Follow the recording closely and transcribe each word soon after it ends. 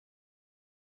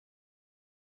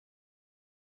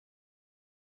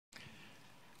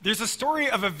There's a story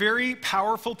of a very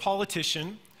powerful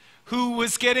politician who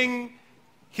was getting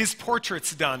his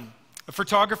portraits done. A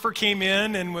photographer came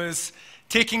in and was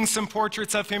taking some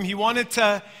portraits of him. He wanted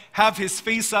to have his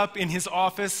face up in his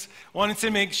office, wanted to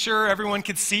make sure everyone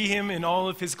could see him in all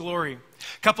of his glory.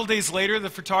 A couple days later, the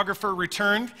photographer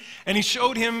returned, and he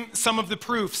showed him some of the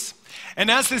proofs. And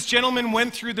as this gentleman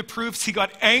went through the proofs, he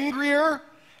got angrier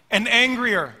and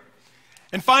angrier.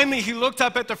 And finally, he looked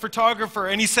up at the photographer,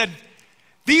 and he said,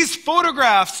 "These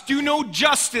photographs do no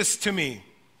justice to me."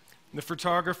 And the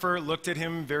photographer looked at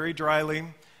him very dryly,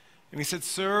 and he said,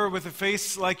 "Sir, with a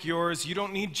face like yours, you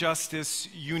don't need justice,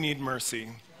 you need mercy."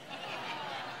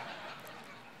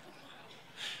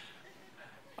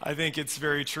 I think it's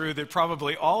very true that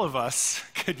probably all of us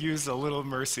could use a little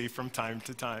mercy from time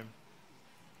to time.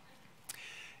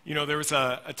 You know, there was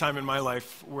a time in my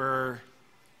life where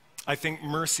I think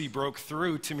mercy broke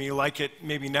through to me like it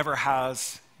maybe never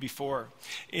has before.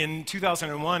 In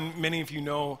 2001, many of you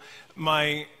know,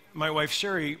 my wife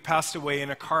Sherry passed away in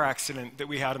a car accident that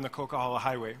we had on the Coquihalla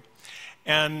Highway.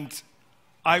 And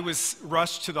I was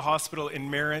rushed to the hospital in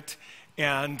Merritt,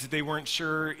 and they weren't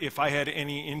sure if I had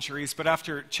any injuries. But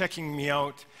after checking me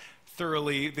out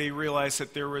thoroughly, they realized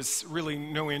that there was really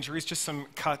no injuries, just some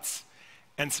cuts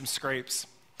and some scrapes.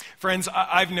 Friends,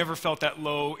 I've never felt that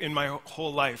low in my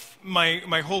whole life.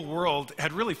 My whole world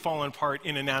had really fallen apart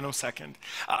in a nanosecond.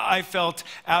 I felt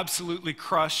absolutely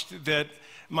crushed that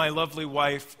my lovely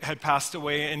wife had passed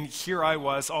away, and here I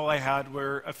was, all I had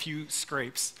were a few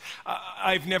scrapes.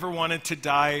 I've never wanted to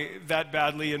die that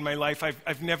badly in my life.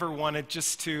 I've never wanted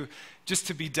just to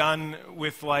be done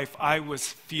with life. I was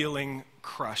feeling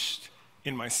crushed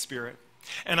in my spirit.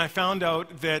 And I found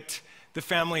out that the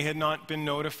family had not been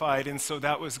notified, and so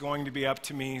that was going to be up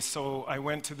to me. So I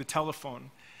went to the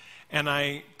telephone, and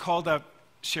I called up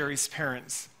Sherry's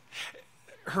parents.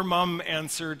 Her mom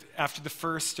answered after the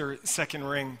first or second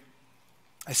ring.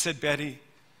 I said, "Betty,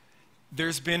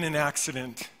 there's been an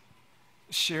accident.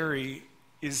 Sherry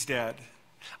is dead."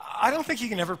 I don't think you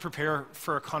can ever prepare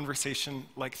for a conversation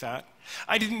like that.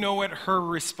 I didn't know what her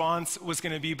response was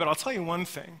going to be, but I'll tell you one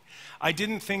thing. I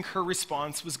didn't think her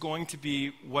response was going to be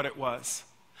what it was.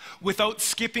 Without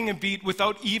skipping a beat,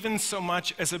 without even so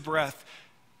much as a breath,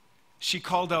 she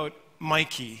called out,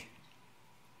 "Mikey,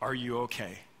 are you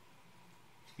okay?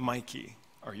 Mikey,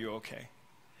 are you okay?"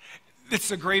 It's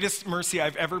the greatest mercy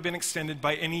I've ever been extended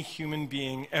by any human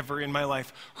being ever in my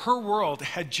life. Her world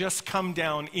had just come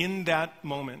down in that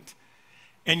moment,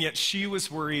 and yet she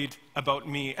was worried about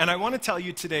me. And I want to tell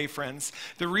you today, friends,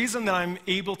 the reason that I'm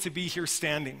able to be here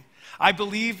standing, I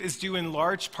believe is due in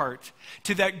large part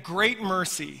to that great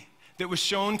mercy that was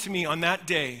shown to me on that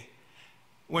day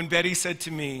when Betty said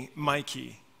to me,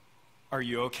 "Mikey, are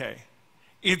you okay?"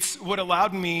 It's what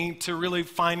allowed me to really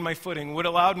find my footing, what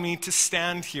allowed me to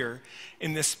stand here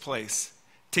in this place,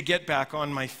 to get back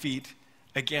on my feet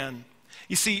again.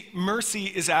 You see, mercy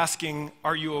is asking,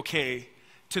 "Are you okay?"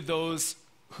 to those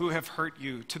who have hurt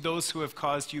you, to those who have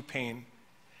caused you pain.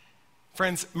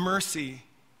 Friends, mercy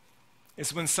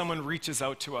is when someone reaches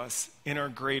out to us in our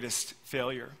greatest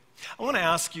failure. I want to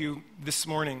ask you this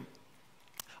morning,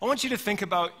 I want you to think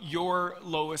about your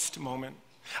lowest moment.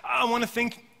 I want to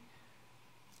think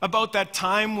about that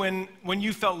time when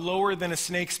you felt lower than a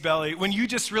snake's belly, when you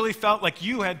just really felt like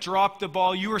you had dropped the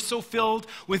ball. You were so filled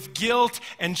with guilt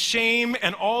and shame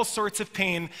and all sorts of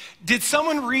pain. Did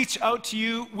someone reach out to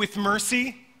you with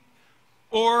mercy,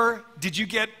 or did you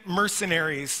get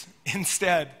mercenaries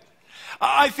instead?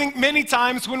 I think many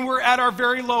times when we're at our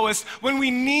very lowest, when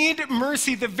we need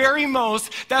mercy the very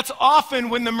most, that's often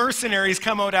when the mercenaries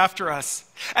come out after us.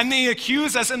 And they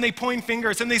accuse us and they point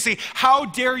fingers and they say, "How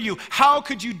dare you? How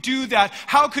could you do that?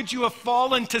 How could you have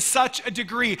fallen to such a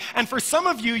degree?" And for some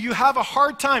of you, you have a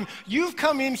hard time. You've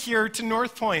come in here to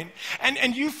North Point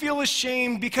and you feel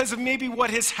ashamed because of maybe what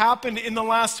has happened in the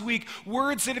last week,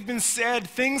 words that have been said,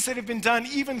 things that have been done,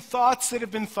 even thoughts that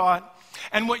have been thought.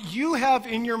 And what you have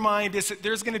in your mind is that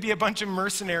there's going to be a bunch of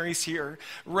mercenaries here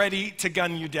ready to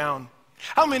gun you down.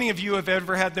 How many of you have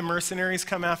ever had the mercenaries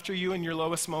come after you in your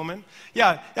lowest moment?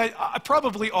 Yeah,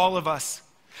 probably all of us.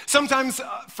 Sometimes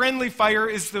friendly fire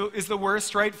is the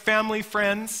worst, right? Family,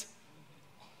 friends,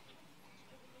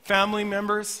 family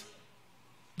members,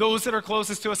 those that are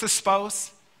closest to us, a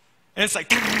spouse. And it's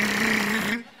like,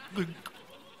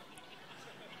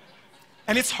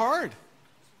 and it's hard.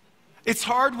 It's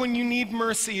hard when you need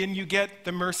mercy and you get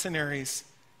the mercenaries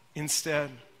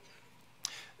instead.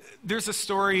 There's a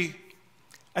story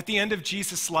at the end of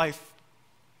Jesus' life.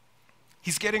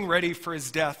 He's getting ready for his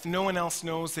death. No one else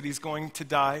knows that he's going to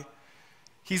die.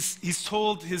 He's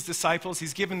told his disciples,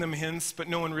 he's given them hints, but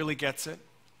no one really gets it.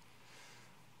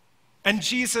 And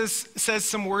Jesus says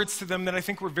some words to them that I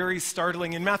think were very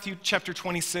startling. In Matthew chapter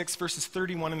 26, verses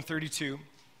 31 and 32,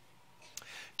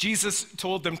 Jesus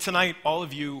told them, "Tonight all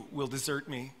of you will desert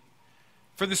me.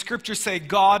 For the scriptures say,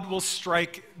 God will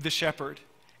strike the shepherd,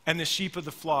 and the sheep of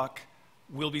the flock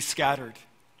will be scattered.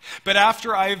 But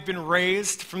after I have been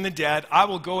raised from the dead, I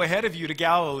will go ahead of you to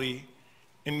Galilee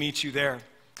and meet you there."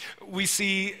 We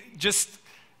see just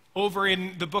over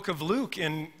in the book of Luke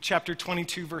in chapter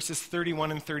 22, verses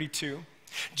 31 and 32,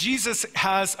 Jesus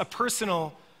has a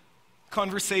personal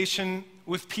conversation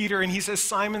with Peter, and he says,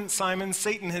 "Simon, Simon,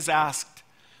 Satan has asked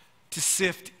to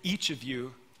sift each of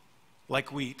you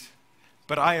like wheat,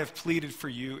 but I have pleaded for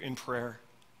you in prayer.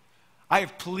 I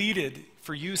have pleaded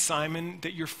for you, Simon,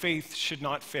 that your faith should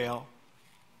not fail.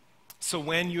 So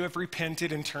when you have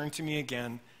repented and turned to me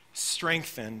again,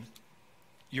 strengthen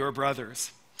your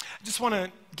brothers." I just want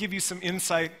to give you some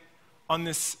insight on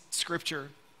this scripture.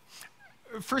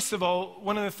 First of all,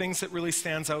 one of the things that really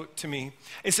stands out to me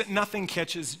is that nothing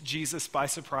catches Jesus by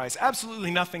surprise.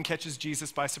 Absolutely nothing catches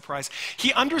Jesus by surprise.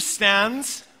 He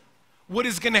understands what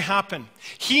is going to happen.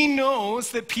 He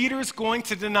knows that Peter's going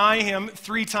to deny him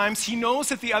 3 times. He knows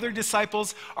that the other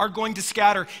disciples are going to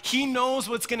scatter. He knows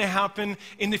what's going to happen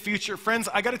in the future. Friends,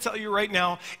 I got to tell you right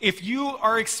now, if you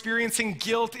are experiencing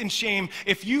guilt and shame,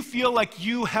 if you feel like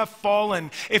you have fallen,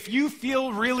 if you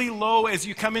feel really low as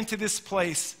you come into this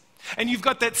place, and you've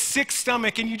got that sick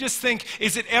stomach and you just think,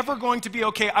 is it ever going to be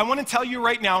okay? I want to tell you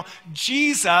right now,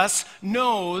 Jesus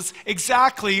knows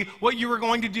exactly what you were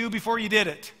going to do before you did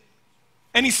it.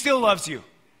 And he still loves you.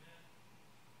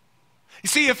 You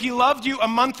see, if he loved you a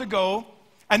month ago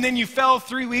and then you fell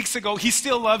 3 weeks ago, he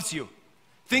still loves you.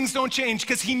 Things don't change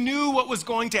because he knew what was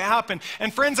going to happen.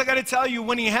 And friends, I got to tell you,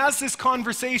 when he has this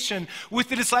conversation with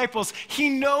the disciples, he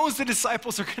knows the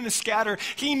disciples are going to scatter.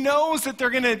 He knows that they're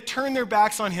going to turn their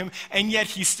backs on him, and yet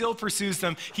he still pursues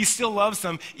them. He still loves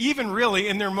them, even really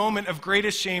in their moment of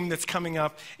greatest shame that's coming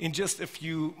up in just a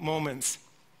few moments.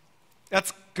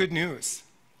 That's good news.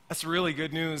 That's really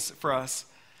good news for us.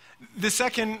 The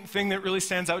second thing that really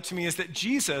stands out to me is that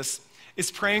Jesus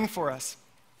is praying for us.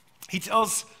 He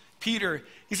tells Peter,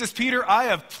 he says, "Peter, I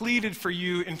have pleaded for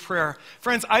you in prayer."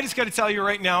 Friends, I just got to tell you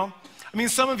right now, I mean,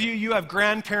 some of you have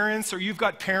grandparents or you've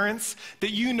got parents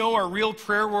that you know are real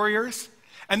prayer warriors,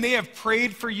 and they have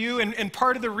prayed for you, and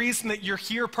part of the reason that you're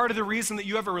here, part of the reason that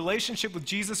you have a relationship with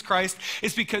Jesus Christ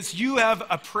is because you have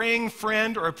a praying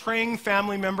friend or a praying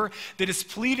family member that has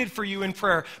pleaded for you in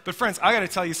prayer. But friends, I got to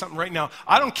tell you something right now.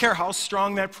 I don't care how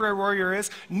strong that prayer warrior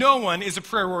is. No one is a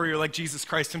prayer warrior like Jesus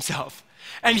Christ himself.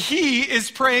 And he is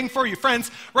praying for you.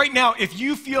 Friends, right now, if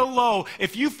you feel low,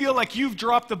 if you feel like you've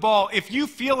dropped the ball, if you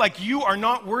feel like you are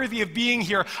not worthy of being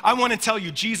here, I want to tell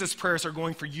you, Jesus' prayers are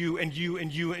going for you and you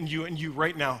and you and you and you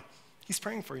right now. He's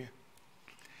praying for you.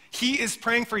 He is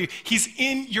praying for you. He's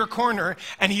in your corner,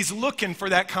 and he's looking for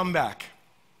that comeback.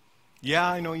 Yeah,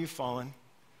 I know you've fallen,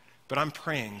 but I'm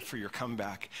praying for your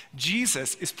comeback.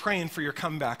 Jesus is praying for your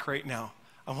comeback right now.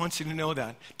 I want you to know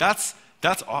that. That's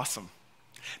awesome.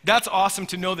 That's awesome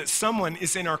to know that someone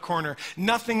is in our corner.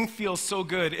 Nothing feels so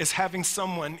good as having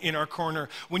someone in our corner.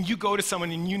 When you go to someone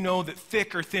and you know that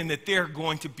thick or thin, that they're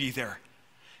going to be there.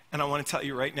 And I want to tell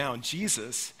you right now,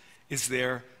 Jesus is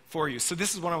there for you. So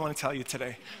this is what I want to tell you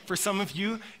today. For some of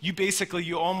you,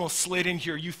 you almost slid in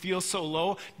here. You feel so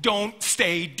low. Don't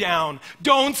stay down.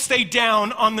 Don't stay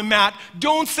down on the mat.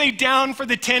 Don't stay down for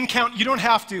the 10 count. You don't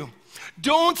have to.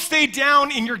 Don't stay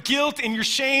down in your guilt and your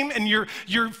shame and your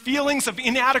feelings of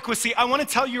inadequacy. I want to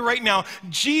tell you right now,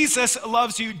 Jesus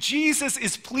loves you. Jesus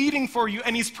is pleading for you,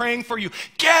 and he's praying for you.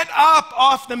 Get up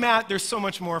off the mat. There's so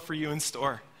much more for you in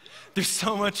store. There's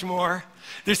so much more.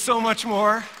 There's so much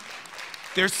more.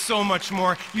 There's so much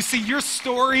more. You see, your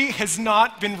story has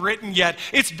not been written yet.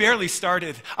 It's barely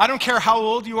started. I don't care how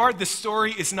old you are, the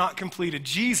story is not completed.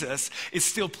 Jesus is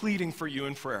still pleading for you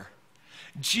in prayer.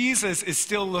 Jesus is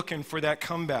still looking for that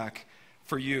comeback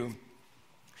for you.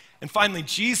 And finally,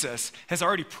 Jesus has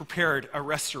already prepared a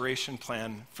restoration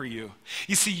plan for you.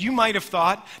 You see, you might have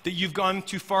thought that you've gone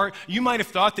too far. You might have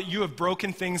thought that you have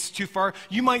broken things too far.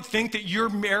 You might think that your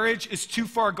marriage is too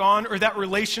far gone, or that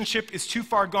relationship is too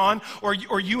far gone, or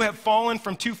you have fallen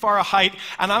from too far a height.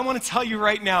 And I want to tell you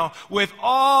right now, with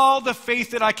all the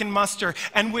faith that I can muster,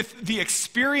 and with the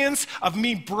experience of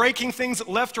me breaking things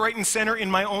left, right, and center in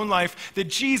my own life, that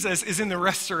Jesus is in the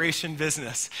restoration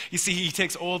business. You see, he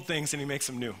takes old things and he makes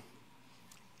them new.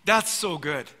 That's so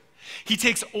good. He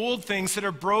takes old things that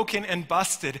are broken and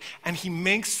busted, and he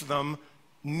makes them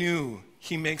new.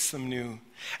 He makes them new.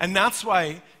 And that's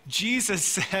why Jesus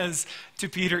says to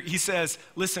Peter, he says,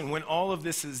 listen, when all of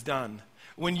this is done,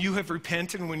 when you have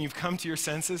repented and when you've come to your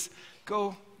senses,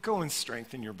 go and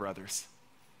strengthen your brothers.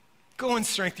 Go and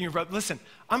strengthen your brother. Listen,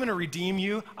 I'm going to redeem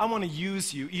you. I want to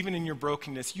use you, even in your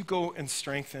brokenness. You go and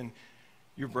strengthen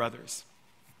your brothers.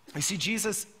 You see,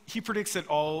 Jesus, he predicts that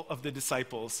all of the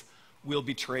disciples will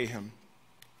betray him.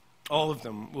 All of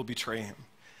them will betray him.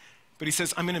 But he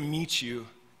says, I'm going to meet you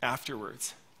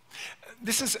afterwards.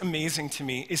 This is amazing to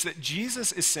me, is that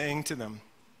Jesus is saying to them,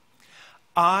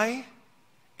 I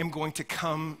am going to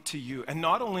come to you. And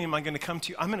not only am I going to come to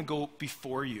you, I'm going to go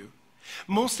before you.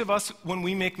 Most of us, when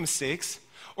we make mistakes,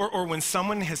 or when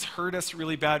someone has hurt us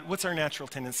really bad, what's our natural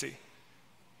tendency?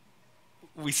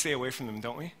 We stay away from them,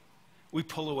 don't we? We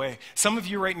pull away. Some of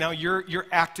you right now, you're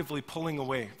actively pulling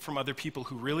away from other people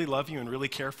who really love you and really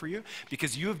care for you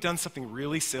because you have done something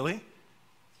really silly.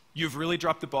 You've really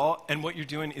dropped the ball, and what you're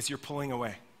doing is you're pulling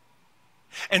away.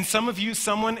 And some of you,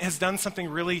 someone has done something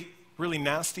really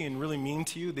nasty and really mean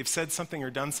to you. They've said something or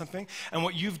done something. And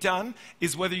what you've done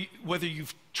is whether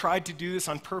you've tried to do this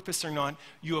on purpose or not,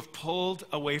 you have pulled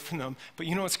away from them. But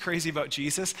you know what's crazy about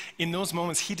Jesus? In those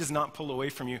moments, he does not pull away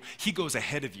from you. He goes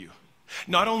ahead of you.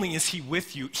 Not only is he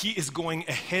with you, he is going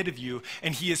ahead of you,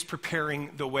 and he is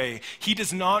preparing the way. He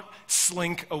does not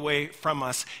slink away from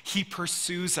us. He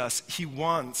pursues us. He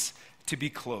wants to be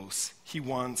close. He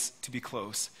wants to be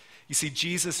close. You see,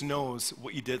 Jesus knows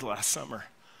what you did last summer.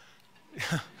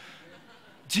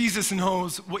 Jesus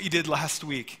knows what you did last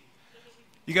week.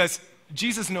 You guys,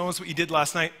 Jesus knows what you did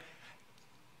last night.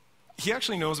 He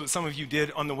actually knows what some of you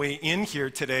did on the way in here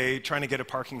today trying to get a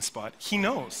parking spot. He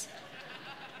knows.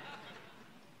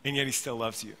 And yet he still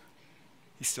loves you.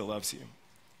 He still loves you.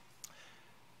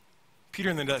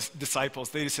 Peter and the disciples,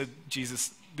 they just said,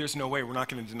 Jesus, there's no way, we're not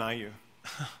going to deny you.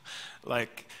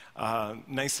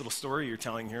 Nice little story you're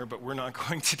telling here, but we're not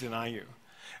going to deny you.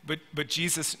 But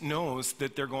Jesus knows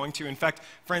that they're going to. In fact,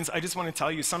 friends, I just want to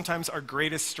tell you, sometimes our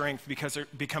greatest strength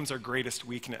becomes our greatest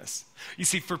weakness. You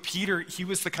see, for Peter, he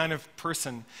was the kind of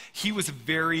person, he was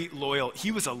very loyal.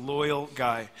 He was a loyal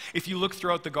guy. If you look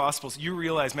throughout the Gospels, you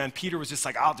realize, man, Peter was just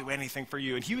like, I'll do anything for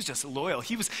you. And he was just loyal.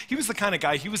 He was the kind of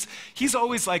guy, he's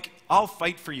always like, I'll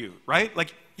fight for you, right?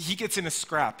 Like, he gets in a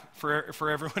scrap for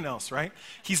everyone else, right?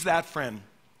 He's that friend.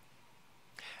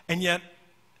 And yet,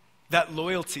 that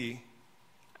loyalty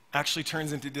actually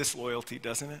turns into disloyalty,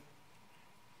 doesn't it?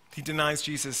 He denies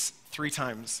Jesus 3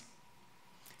 times.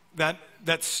 That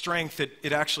strength,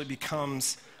 it actually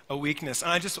becomes a weakness.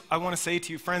 And I want to say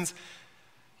to you, friends,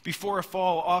 before a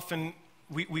fall, often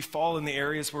we fall in the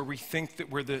areas where we think that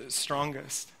we're the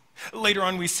strongest. Later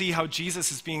on, we see how Jesus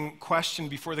is being questioned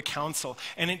before the council,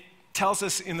 and it tells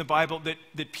us in the Bible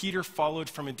that Peter followed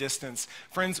from a distance.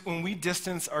 Friends, when we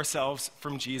distance ourselves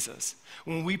from Jesus,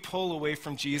 when we pull away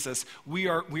from Jesus, we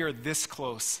are this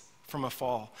close from a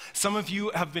fall. Some of you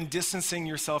have been distancing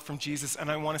yourself from Jesus, and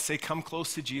I want to say, come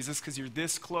close to Jesus because you're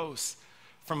this close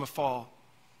from a fall.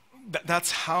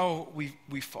 That's how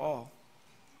we fall.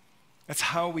 That's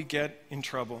how we get in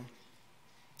trouble.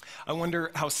 I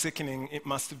wonder how sickening it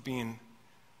must have been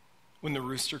when the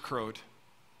rooster crowed.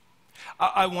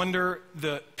 I wonder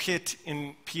the pit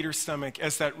in Peter's stomach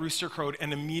as that rooster crowed,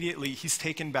 and immediately he's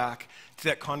taken back to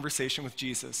that conversation with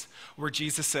Jesus, where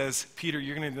Jesus says, Peter,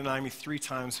 you're going to deny me 3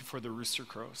 times before the rooster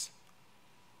crows.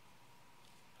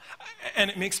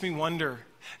 And it makes me wonder,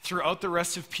 throughout the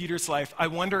rest of Peter's life, I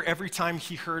wonder every time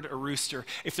he heard a rooster,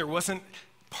 if there wasn't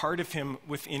part of him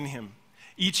within him,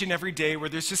 each and every day, where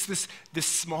there's just this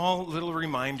small little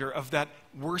reminder of that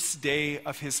worst day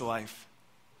of his life.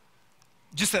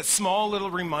 Just that small little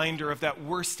reminder of that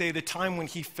worst day, the time when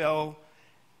he fell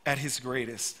at his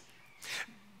greatest.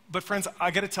 But friends,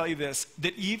 I got to tell you this,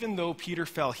 that even though Peter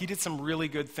fell, he did some really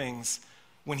good things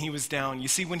when he was down. You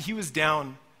see, when he was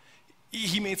down,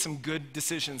 he made some good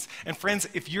decisions. And friends,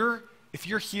 if you're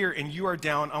here and you are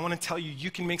down, I want to tell you,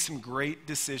 you can make some great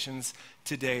decisions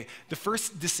today. The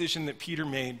first decision that Peter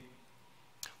made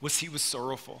was he was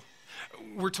sorrowful.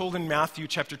 We're told in Matthew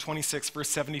chapter 26, verse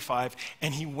 75,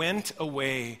 and he went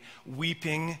away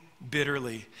weeping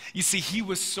bitterly. You see, he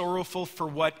was sorrowful for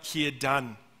what he had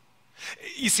done.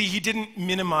 You see, he didn't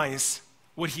minimize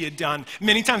what he had done.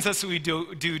 Many times that's what we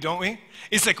do, don't we?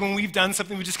 It's like when we've done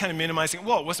something, we just kind of minimize it.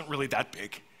 Well, it wasn't really that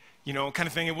big, kind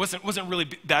of thing. It wasn't really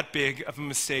that big of a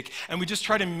mistake. And we just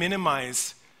try to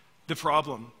minimize the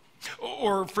problem.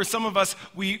 Or for some of us,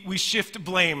 we shift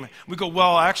blame. We go,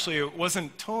 well, actually, it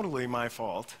wasn't totally my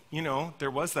fault. There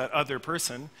was that other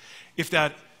person. If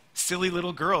that silly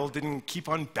little girl didn't keep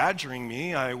on badgering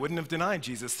me, I wouldn't have denied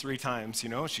Jesus 3 times.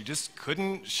 She just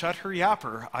couldn't shut her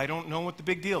yapper. I don't know what the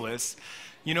big deal is.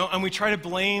 And we try to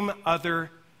blame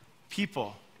other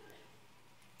people.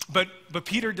 But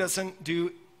Peter doesn't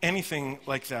do anything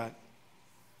like that.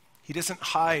 He doesn't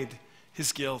hide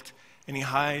his guilt and he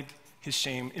hide his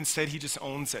shame. Instead, he just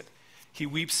owns it. He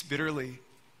weeps bitterly.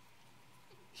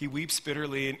 He weeps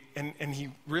bitterly and he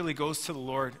really goes to the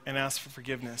Lord and asks for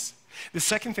forgiveness. The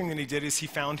second thing that he did is he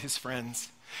found his friends.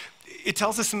 It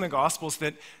tells us in the Gospels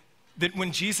that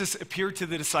when Jesus appeared to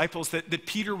the disciples, that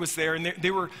Peter was there, and they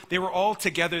were all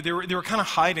together. They were kind of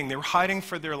hiding. They were hiding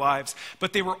for their lives,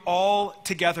 but they were all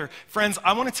together. Friends,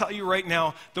 I want to tell you right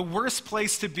now, the worst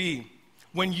place to be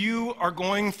when you are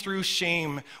going through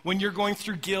shame, when you're going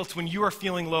through guilt, when you are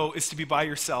feeling low, is to be by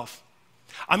yourself.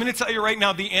 I'm going to tell you right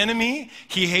now, the enemy,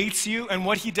 he hates you, and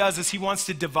what he does is he wants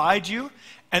to divide you,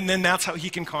 and then that's how he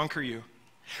can conquer you.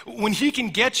 When he can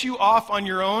get you off on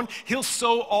your own, he'll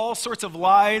sow all sorts of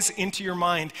lies into your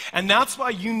mind. And that's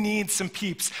why you need some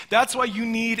peeps. That's why you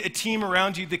need a team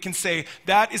around you that can say,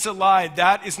 that is a lie,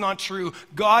 that is not true.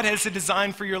 God has a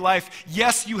design for your life.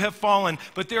 Yes, you have fallen,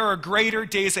 but there are greater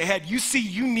days ahead. You see,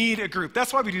 you need a group.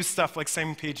 That's why we do stuff like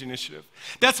Same Page Initiative.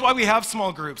 That's why we have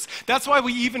small groups. That's why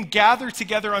we even gather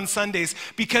together on Sundays,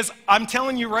 because I'm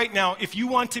telling you right now, if you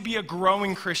want to be a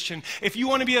growing Christian, if you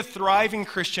want to be a thriving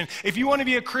Christian, if you want to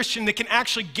be a Christian that can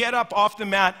actually get up off the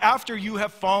mat after you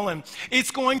have fallen,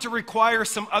 it's going to require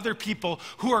some other people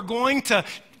who are going to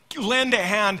lend a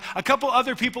hand, a couple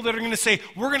other people that are going to say,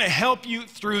 we're going to help you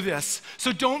through this.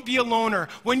 So don't be a loner.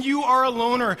 When you are a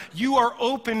loner, you are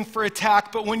open for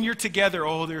attack, but when you're together,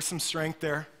 oh, there's some strength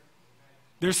there.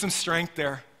 There's some strength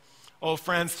there. Oh,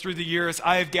 friends, through the years,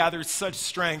 I have gathered such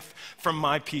strength from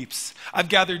my peeps. I've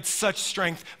gathered such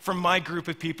strength from my group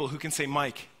of people who can say,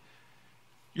 Mike,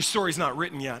 your story's not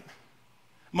written yet.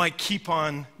 Mike, keep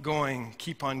on going,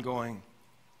 keep on going.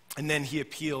 And then he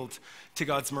appealed to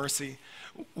God's mercy.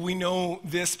 We know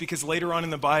this because later on in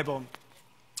the Bible,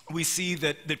 we see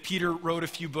that Peter wrote a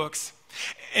few books.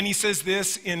 And he says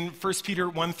this in 1 Peter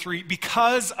 1:3,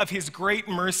 because of his great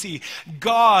mercy,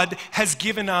 God has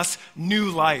given us new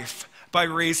life by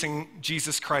raising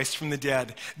Jesus Christ from the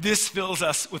dead. This fills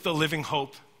us with a living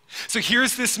hope. So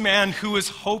here's this man who was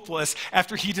hopeless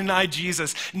after he denied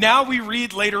Jesus. Now we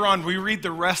read later on, we read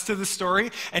the rest of the story,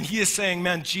 and he is saying,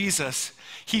 man, Jesus,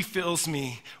 he fills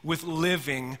me with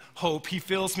living hope. He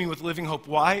fills me with living hope.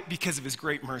 Why? Because of his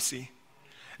great mercy.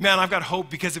 Man, I've got hope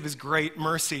because of his great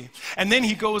mercy. And then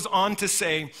he goes on to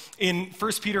say in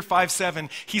 1 Peter 5:7,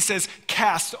 he says,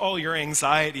 cast all your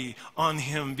anxiety on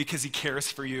him because he cares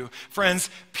for you. Friends,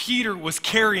 Peter was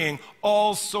carrying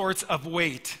all sorts of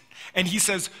weight. And he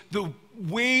says, the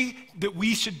way that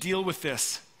we should deal with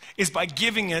this is by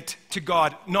giving it to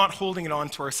God, not holding it on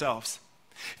to ourselves.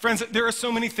 Friends, there are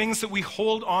so many things that we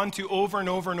hold on to over and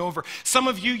over and over. Some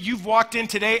of you, you've walked in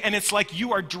today and it's like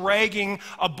you are dragging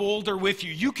a boulder with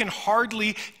you. You can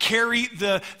hardly carry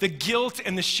the guilt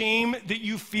and the shame that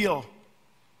you feel.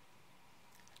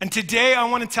 And today I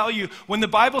want to tell you, when the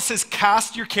Bible says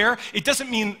cast your care, it doesn't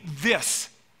mean this.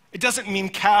 It doesn't mean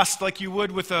cast like you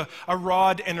would with a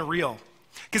rod and a reel.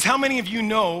 Because how many of you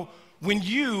know when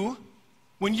you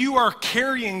are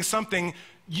carrying something,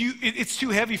 it's too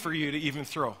heavy for you to even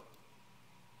throw.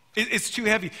 It's too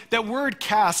heavy. That word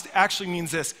cast actually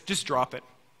means this, just drop it.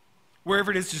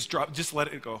 Wherever it is, just let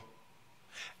it go.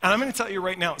 And I'm going to tell you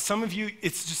right now, some of you,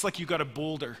 it's just like you got a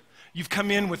boulder. You've come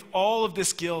in with all of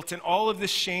this guilt and all of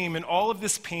this shame and all of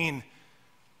this pain.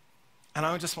 And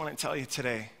I just want to tell you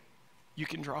today, you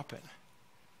can drop it.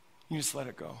 You just let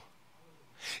it go.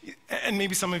 And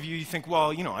maybe some of you think,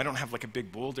 well, I don't have like a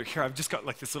big boulder here. I've just got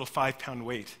like this little 5-pound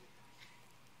weight.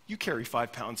 You carry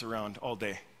 5 pounds around all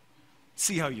day.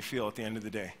 See how you feel at the end of the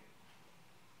day.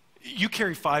 You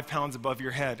carry 5 pounds above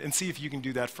your head and see if you can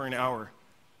do that for an hour.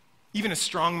 Even a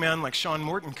strong man like Sean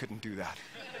Morton couldn't do that.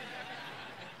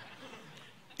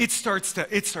 It starts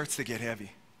to get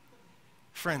heavy.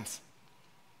 Friends,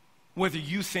 whether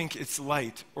you think it's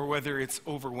light or whether it's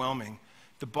overwhelming,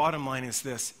 the bottom line is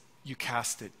this: you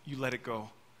cast it, you let it go.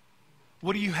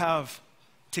 What do you have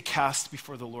to cast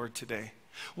before the Lord today?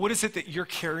 What is it that you're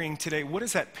carrying today? What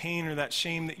is that pain or that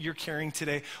shame that you're carrying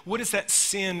today? What is that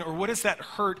sin or what is that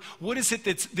hurt? What is it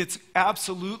that's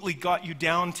absolutely got you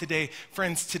down today?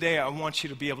 Friends, today I want you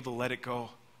to be able to let it go.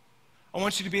 I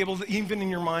want you to be able to, even in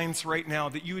your minds right now,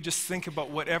 that you would just think about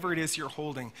whatever it is you're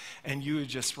holding, and you would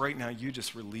just, right now, you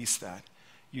just release that.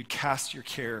 You'd cast your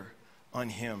care on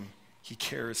him. He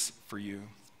cares for you.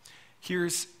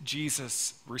 Here's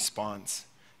Jesus' response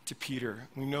to Peter.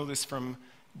 We know this from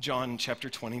John chapter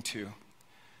 22.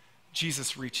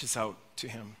 Jesus reaches out to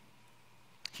him.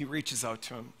 He reaches out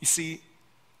to him. You see,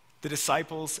 the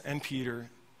disciples and Peter,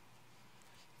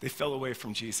 they fell away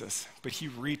from Jesus, but he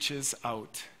reaches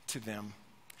out to them.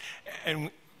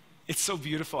 And it's so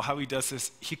beautiful how he does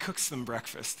this. He cooks them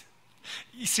breakfast.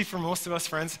 You see, for most of us,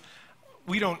 friends,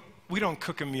 we don't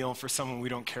cook a meal for someone we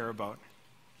don't care about.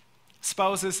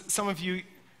 Spouses, some of you,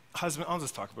 husband, I'll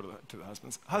just talk about it to the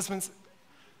husbands. Husbands,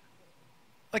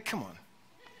 like, come on.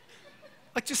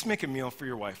 Like, just make a meal for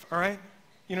your wife, all right?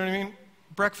 You know what I mean?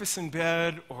 Breakfast in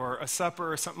bed or a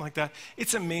supper or something like that.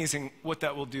 It's amazing what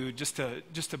that will do just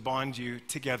to bond you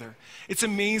together. It's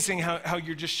amazing how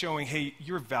you're just showing, hey,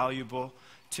 you're valuable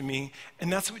to me.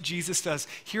 And that's what Jesus does.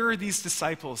 Here are these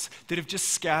disciples that have just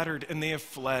scattered and they have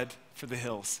fled for the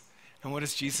hills. And what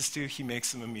does Jesus do? He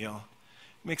makes them a meal.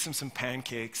 He makes them some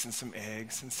pancakes and some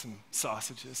eggs and some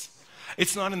sausages.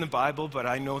 It's not in the Bible, but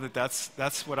I know that's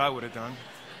what I would have done.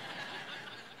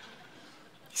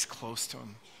 He's close to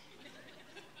him.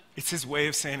 It's his way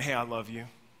of saying, hey, I love you.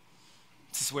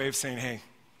 It's his way of saying, hey,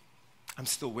 I'm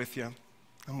still with you.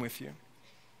 I'm with you.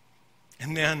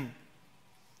 And then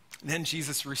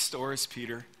Jesus restores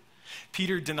Peter.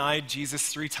 Peter denied Jesus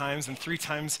 3 times, and 3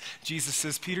 times Jesus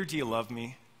says, Peter, do you love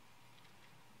me?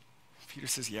 Peter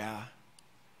says, yeah.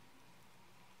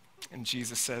 And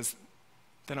Jesus says,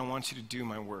 then I want you to do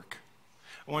my work.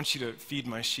 I want you to feed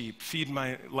my sheep, feed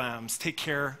my lambs, take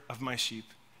care of my sheep.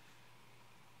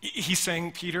 He's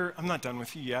saying, Peter, I'm not done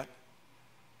with you yet.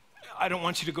 I don't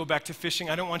want you to go back to fishing.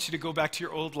 I don't want you to go back to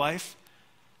your old life.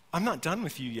 I'm not done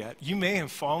with you yet. You may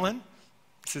have fallen.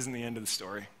 This isn't the end of the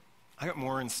story. I got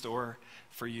more in store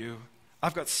for you.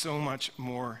 I've got so much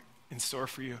more in store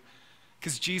for you.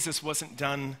 Because Jesus wasn't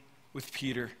done with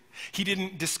Peter. He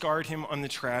didn't discard him on the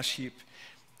trash heap.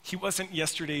 He wasn't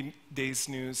yesterday's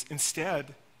news.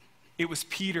 Instead, it was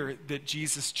Peter that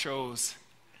Jesus chose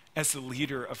as the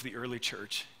leader of the early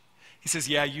church. He says,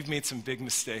 yeah, you've made some big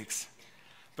mistakes,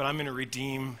 but I'm going to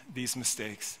redeem these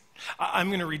mistakes. I'm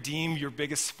going to redeem your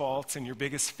biggest faults and your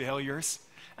biggest failures,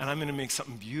 and I'm going to make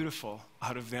something beautiful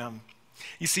out of them.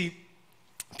 You see,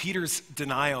 Peter's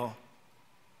denial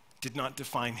did not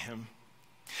define him.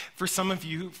 For some of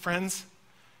you, friends,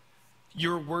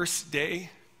 your worst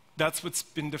day, that's what's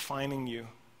been defining you.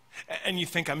 And you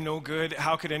think, I'm no good.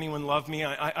 How could anyone love me?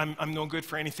 I'm no good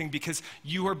for anything, because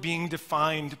you are being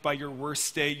defined by your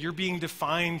worst day. You're being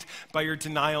defined by your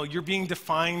denial. You're being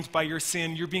defined by your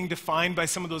sin. You're being defined by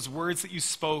some of those words that you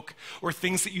spoke, or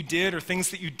things that you did, or things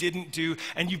that you didn't do.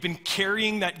 And you've been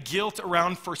carrying that guilt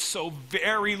around for so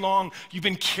very long. You've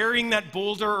been carrying that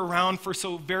boulder around for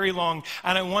so very long.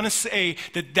 And I want to say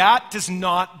that does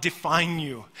not define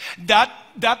you. That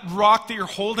rock that you're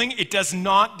holding, it does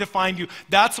not define you.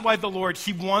 That's why the Lord,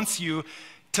 he wants you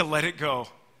to let it go.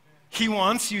 He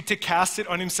wants you to cast it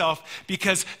on himself,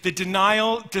 because the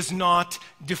denial does not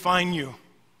define you.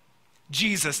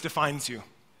 Jesus defines you.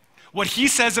 What he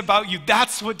says about you,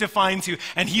 that's what defines you.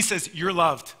 And he says, you're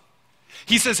loved.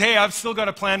 He says, hey, I've still got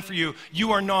a plan for you.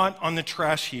 You are not on the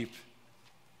trash heap.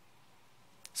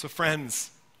 So friends,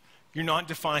 you're not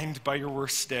defined by your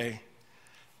worst day.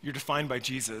 You're defined by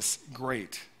Jesus'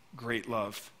 great, great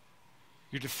love.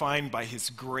 You're defined by his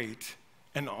great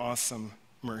and awesome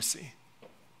mercy.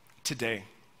 Today,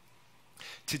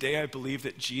 I believe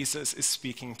that Jesus is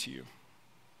speaking to you.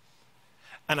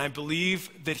 And I believe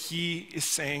that he is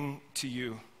saying to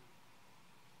you,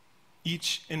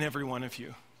 each and every one of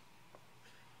you,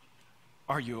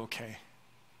 are you okay?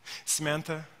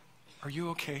 Samantha, are you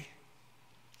okay?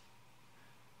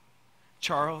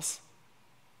 Charles,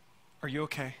 are you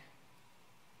okay?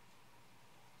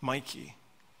 Mikey,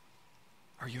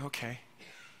 are you okay?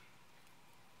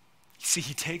 You see,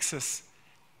 he takes us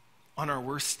on our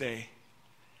worst day,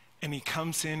 and he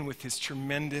comes in with his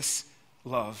tremendous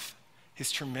love,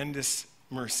 his tremendous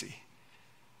mercy.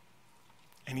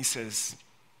 And he says,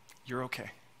 you're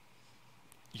okay.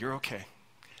 You're okay,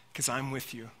 because I'm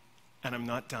with you, and I'm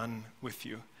not done with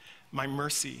you. My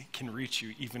mercy can reach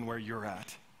you even where you're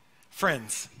at.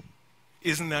 Friends,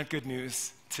 isn't that good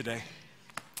news today?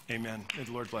 Amen. May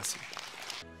the Lord bless you.